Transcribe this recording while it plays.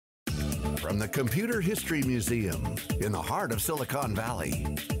From the Computer History Museum in the heart of Silicon Valley,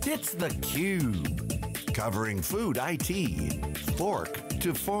 it's theCUBE. Covering food IT, fork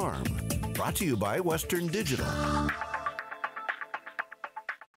to farm. Brought to you by Western Digital.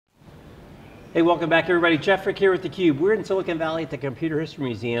 Hey, welcome back everybody. Jeff Frick here with theCUBE. We're in Silicon Valley at the Computer History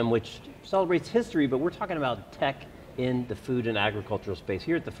Museum, which celebrates history, but we're talking about tech in the food and agricultural space.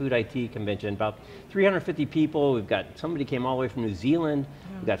 Here at the Food IT Convention, about 350 people. We've got, somebody came all the way from New Zealand.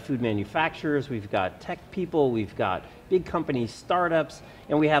 We've got food manufacturers, we've got tech people, we've got big companies, startups,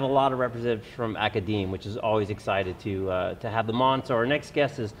 and we have a lot of representatives from academia, which is always excited to have them on. So our next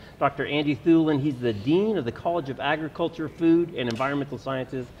guest is Dr. Andy Thulin. He's the Dean of the College of Agriculture, Food, and Environmental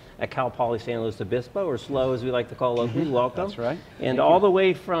Sciences at Cal Poly San Luis Obispo, or SLO as we like to call locally. Welcome. That's right. And all the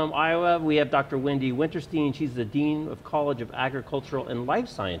way from Iowa, we have Dr. Wendy Wintersteen. She's the Dean of College of Agricultural and Life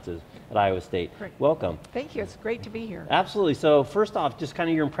Sciences at Iowa State. Great. Welcome. Thank you, it's great to be here. Absolutely, so first off, just kind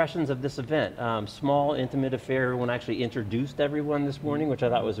of your impressions of this event. Small, intimate affair, everyone actually introduced everyone this morning, which I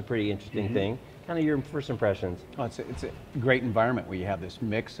thought was a pretty interesting thing. Kind of your first impressions. Oh, it's a great environment where you have this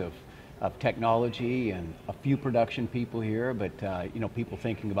mix of technology and a few production people here, but you know, people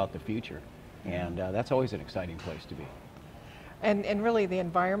thinking about the future. And that's always an exciting place to be. And really the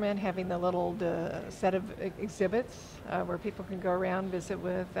environment, having the little set of exhibits where people can go around, visit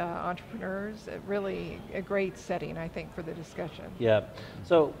with entrepreneurs, really a great setting, I think, for the discussion. Yeah,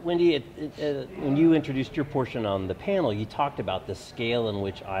 so Wendy, when you introduced your portion on the panel, you talked about the scale in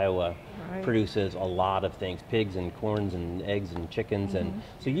which Iowa produces a lot of things, pigs and corns and eggs and chickens, and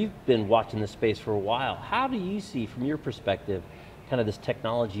so you've been watching this space for a while. How do you see, from your perspective, kind of this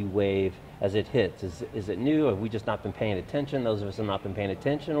technology wave as it hits? Is it new? Have we just not been paying attention? Those of us have not been paying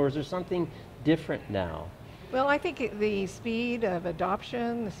attention, or is there something different now? Well, I think the speed of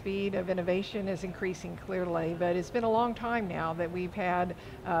adoption, the speed of innovation is increasing clearly, but it's been a long time now that we've had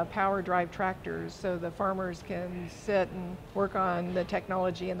power drive tractors, so the farmers can sit and work on the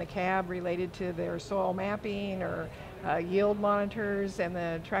technology in the cab related to their soil mapping or yield monitors, and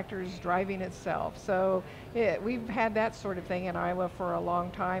the tractor's driving itself. So we've had that sort of thing in Iowa for a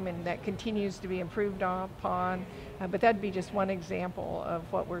long time, and that continues to be improved upon, but that'd be just one example of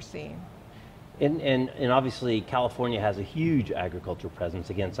what we're seeing. And obviously California has a huge agricultural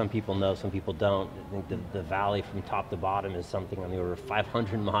presence. Again, some people know, some people don't. I think the valley from top to bottom is something on the order of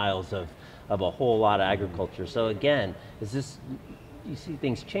 500 miles of a whole lot of agriculture. So again, is this, you see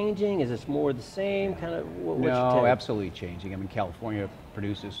things changing? Is this more the same? Kind of, what's your take? No, absolutely changing. I mean, California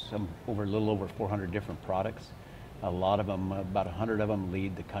produces a little over 400 different products. A lot of them, about 100 of them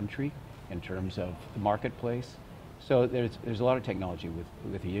lead the country in terms of the marketplace. So there's a lot of technology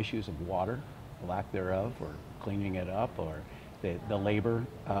with the issues of water, lack thereof, or cleaning it up, or the labor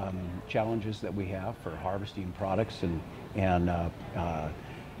challenges that we have for harvesting products, and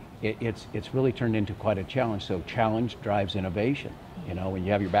it's really turned into quite a challenge. So challenge drives innovation. You know, when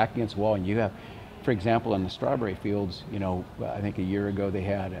you have your back against the wall, and you have, for example, in the strawberry fields, you know, I think a year ago they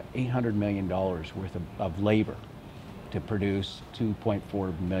had $800 million worth of labor to produce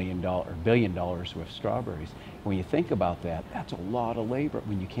 $2.4 billion worth of strawberries. When you think about that, that's a lot of labor.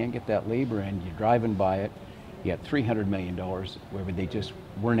 When you can't get that labor in, you're driving by it, you got $300 million where they just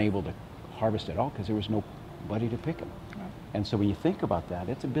weren't able to harvest it all because there was nobody to pick them. Right. And so when you think about that,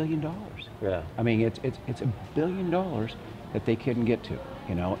 it's $1 billion. Yeah. I mean, it's $1 billion that they couldn't get to,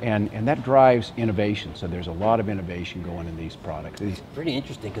 you know, and that drives innovation. So there's a lot of innovation going in these products. It's pretty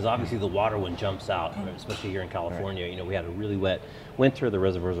interesting because obviously the water one jumps out, especially here in California. You know, we had a really wet winter, the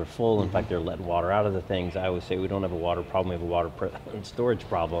reservoirs are full. In fact, they're letting water out of the things. I always say we don't have a water problem, we have a water storage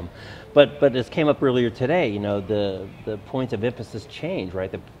problem. But this came up earlier today, you know, the points of emphasis change,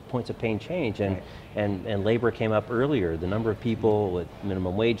 right? The points of pain change, and labor came up earlier. The number of people with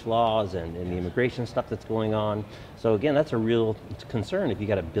minimum wage laws and the immigration stuff that's going on. So again, that's a real concern if you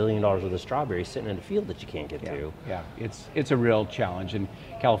got $1 billion worth of strawberries sitting in a field that you can't get to. Yeah, it's a real challenge, and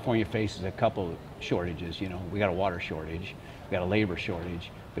California faces a couple of shortages. You know, we got a water shortage, we got a labor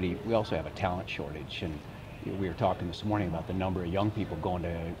shortage, but we also have a talent shortage. And we were talking this morning about the number of young people going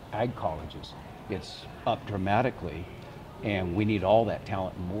to ag colleges. It's up dramatically, and we need all that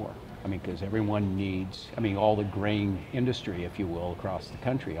talent and more. I mean, because everyone needs, I mean, all the grain industry, if you will, across the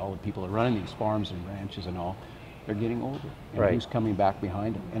country, all the people that are running these farms and ranches and all, they're getting older. And who's coming back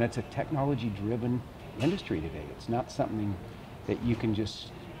behind them? And it's a technology-driven industry today. It's not something that you can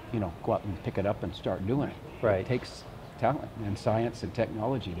just, you know, go out and pick it up and start doing it. Right. It takes talent and science and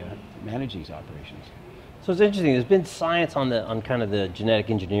technology to manage these operations. So it's interesting, there's been science on kind of the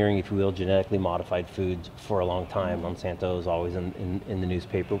genetic engineering, if you will, genetically modified foods for a long time. Monsanto is always in the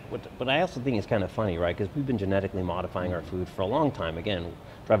newspaper. But I also think it's kind of funny, right? Because we've been genetically modifying our food for a long time. Again,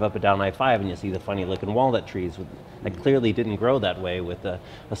 drive up and down I-5 and you see the funny looking walnut trees that clearly didn't grow that way with a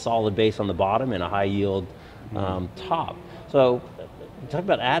solid base on the bottom and a high yield top. So talk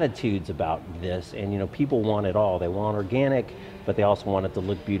about attitudes about this, and people want it all. They want organic, but they also want it to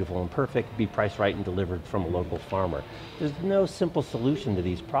look beautiful and perfect, be priced right and delivered from a local farmer. There's no simple solution to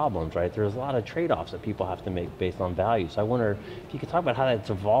these problems, right? There's a lot of trade-offs that people have to make based on value. So I wonder if you could talk about how that's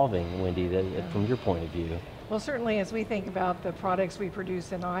evolving, Wendy, from your point of view. Well, certainly as we think about the products we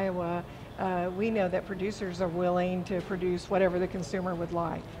produce in Iowa, we know that producers are willing to produce whatever the consumer would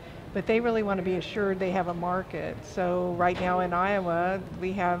like. But they really want to be assured they have a market. So right now in Iowa,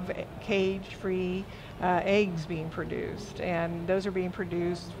 we have cage-free eggs being produced, and those are being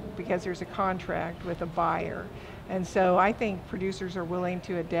produced because there's a contract with a buyer. And so I think producers are willing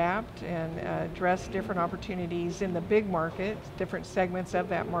to adapt and address different opportunities in the big market, different segments of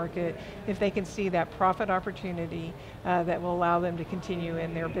that market, if they can see that profit opportunity that will allow them to continue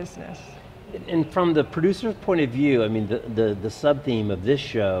in their business. And from the producer's point of view, I mean, the sub-theme of this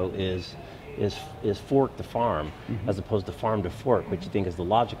show is fork to farm, as opposed to farm to fork, which you think is the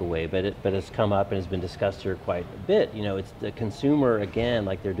logical way, but it's come up and has been discussed here quite a bit. It's the consumer, again,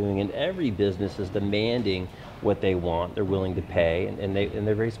 like they're doing in every business, is demanding what they want, they're willing to pay, and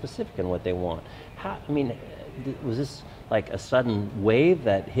they're very specific in what they want. Was this like a sudden wave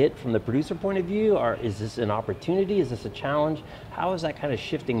that hit from the producer point of view, or is this an opportunity, is this a challenge? How is that kind of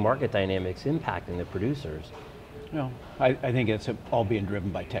shifting market dynamics impacting the producers? No, I think it's all being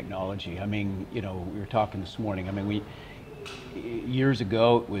driven by technology. I mean, we were talking this morning, years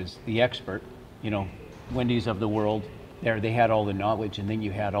ago it was the expert, Wendy's of the world, they had all the knowledge, and then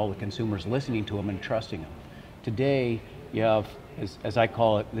you had all the consumers listening to them and trusting them. Today, you have, as I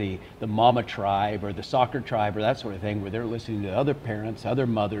call it, the mama tribe or the soccer tribe or that sort of thing, where they're listening to other parents, other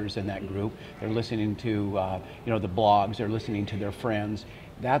mothers in that group. They're listening to the blogs, they're listening to their friends.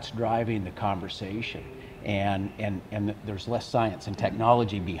 That's driving the conversation. And there's less science and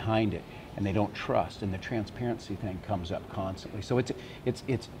technology behind it, and they don't trust, and the transparency thing comes up constantly. So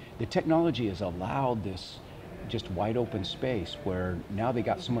the technology has allowed this just wide open space where now they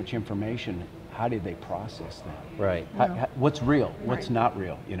got so much information. How did they process that? Right. What's real? What's Right. not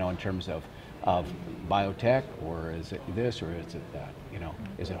real? In terms of biotech, or is it this, or is it that?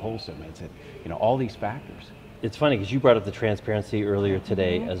 Is it wholesome? Is it all these factors? It's funny because you brought up the transparency earlier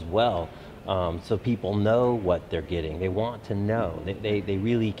today as well. So people know what they're getting. They want to know. They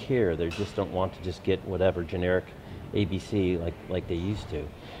really care. They just don't want to just get whatever generic ABC like they used to.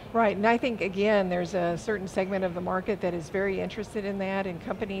 Right, and I think again, there's a certain segment of the market that is very interested in that, and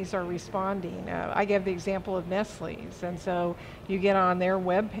companies are responding. I gave the example of Nestle's, and so you get on their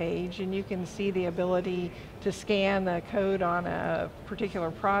web page and you can see the ability to scan the code on a particular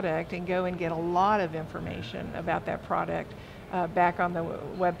product and go and get a lot of information about that product back on the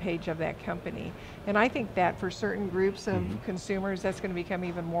web page of that company. And I think that for certain groups of consumers, that's going to become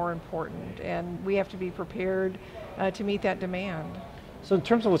even more important, and we have to be prepared to meet that demand. So in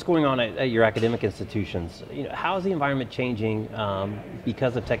terms of what's going on at your academic institutions, how is the environment changing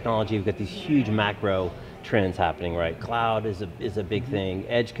because of technology? We've got these huge macro trends happening, right? Cloud is a big thing.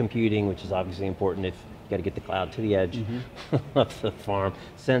 Edge computing, which is obviously important if you got to get the cloud to the edge of the farm.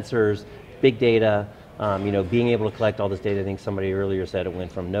 Sensors, big data, being able to collect all this data. I think somebody earlier said it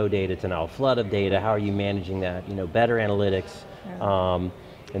went from no data to now a flood of data. How are you managing that? Better analytics. Yeah.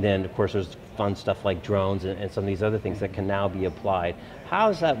 And then of course there's fun stuff like drones and some of these other things that can now be applied. How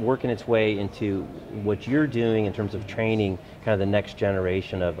is that working its way into what you're doing in terms of training kind of the next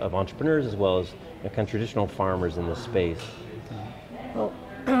generation of entrepreneurs as well as kind of traditional farmers in this space? Well,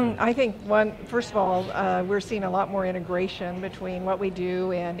 I think first of all, we're seeing a lot more integration between what we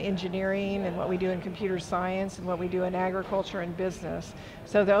do in engineering and what we do in computer science and what we do in agriculture and business.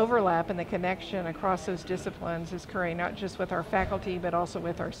 So the overlap and the connection across those disciplines is occurring not just with our faculty, but also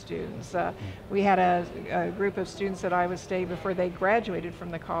with our students. We had a group of students at Iowa State before they graduated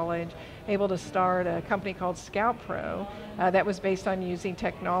from the college, able to start a company called Scout Pro that was based on using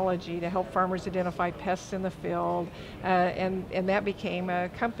technology to help farmers identify pests in the field, and that became a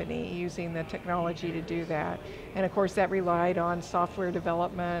company using the technology to do that. And of course that relied on software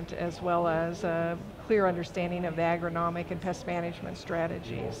development as well as a clear understanding of the agronomic and pest management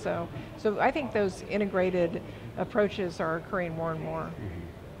strategies. So I think those integrated approaches are occurring more and more.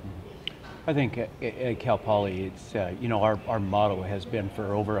 I think at Cal Poly, it's our motto has been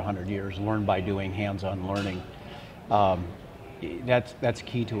for over 100 years: learn by doing, hands-on learning. That's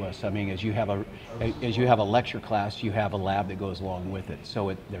key to us. I mean, as you have a lecture class, you have a lab that goes along with it.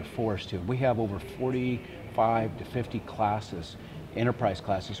 So they're forced to. We have over 45 to 50 classes, enterprise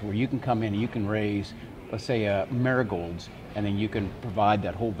classes, where you can come in and you can raise, let's say, marigolds, and then you can provide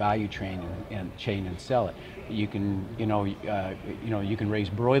that whole value chain and sell it. You can, you can raise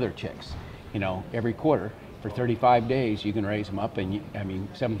broiler chicks, every quarter. For 35 days, you can raise them up, and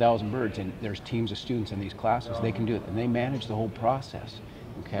 7,000 birds, and there's teams of students in these classes. They can do it, and they manage the whole process.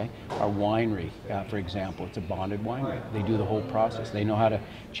 Okay, our winery, for example, it's a bonded winery. They do the whole process. They know how to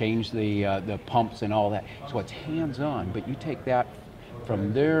change the pumps and all that. So it's hands-on. But you take that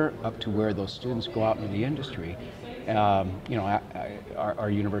from there up to where those students go out into the industry. Our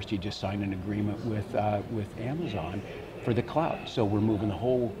university just signed an agreement with Amazon for the cloud. So we're moving the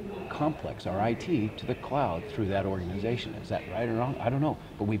whole complex, our IT, to the cloud through that organization. Is that right or wrong? I don't know.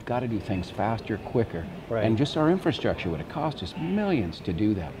 But we've got to do things faster, quicker. Right. And just our infrastructure would have cost us millions to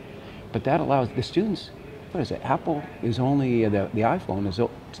do that. But that allows the students, what is it? Apple is only, the iPhone is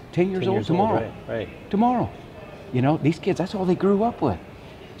 10 years old tomorrow. Right. Tomorrow. These kids, that's all they grew up with.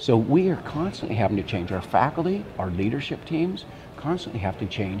 So we are constantly having to change. Our faculty, our leadership teams, constantly have to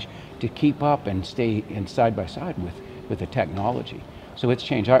change to keep up and stay side by side with the technology. So it's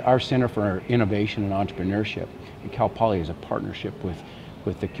changed. Our Center for Innovation and Entrepreneurship at Cal Poly is a partnership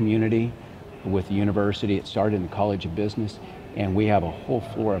with the community, with the university. It started in the College of Business, and we have a whole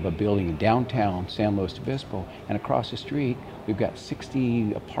floor of a building in downtown San Luis Obispo, and across the street we've got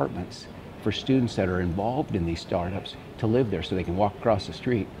 60 apartments for students that are involved in these startups to live there, so they can walk across the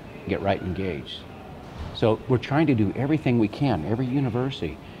street and get right engaged. So we're trying to do everything we can. Every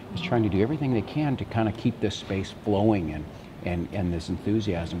university is trying to do everything they can to kind of keep this space flowing and this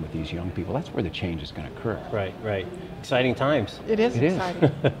enthusiasm with these young people. That's where the change is going to occur. Right. Exciting times. It is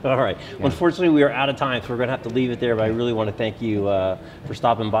exciting. All right. Yeah. Well, unfortunately, we are out of time, so we're going to have to leave it there, but I really want to thank you for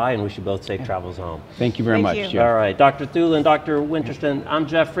stopping by, and wish you both safe travels home. Thank you very much, Jeff. All right. Dr. Thulin, Dr. Winterstten, I'm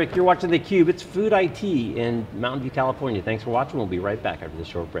Jeff Frick. You're watching theCUBE. It's Food IT in Mountain View, California. Thanks for watching. We'll be right back after this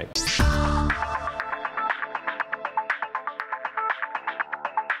short break.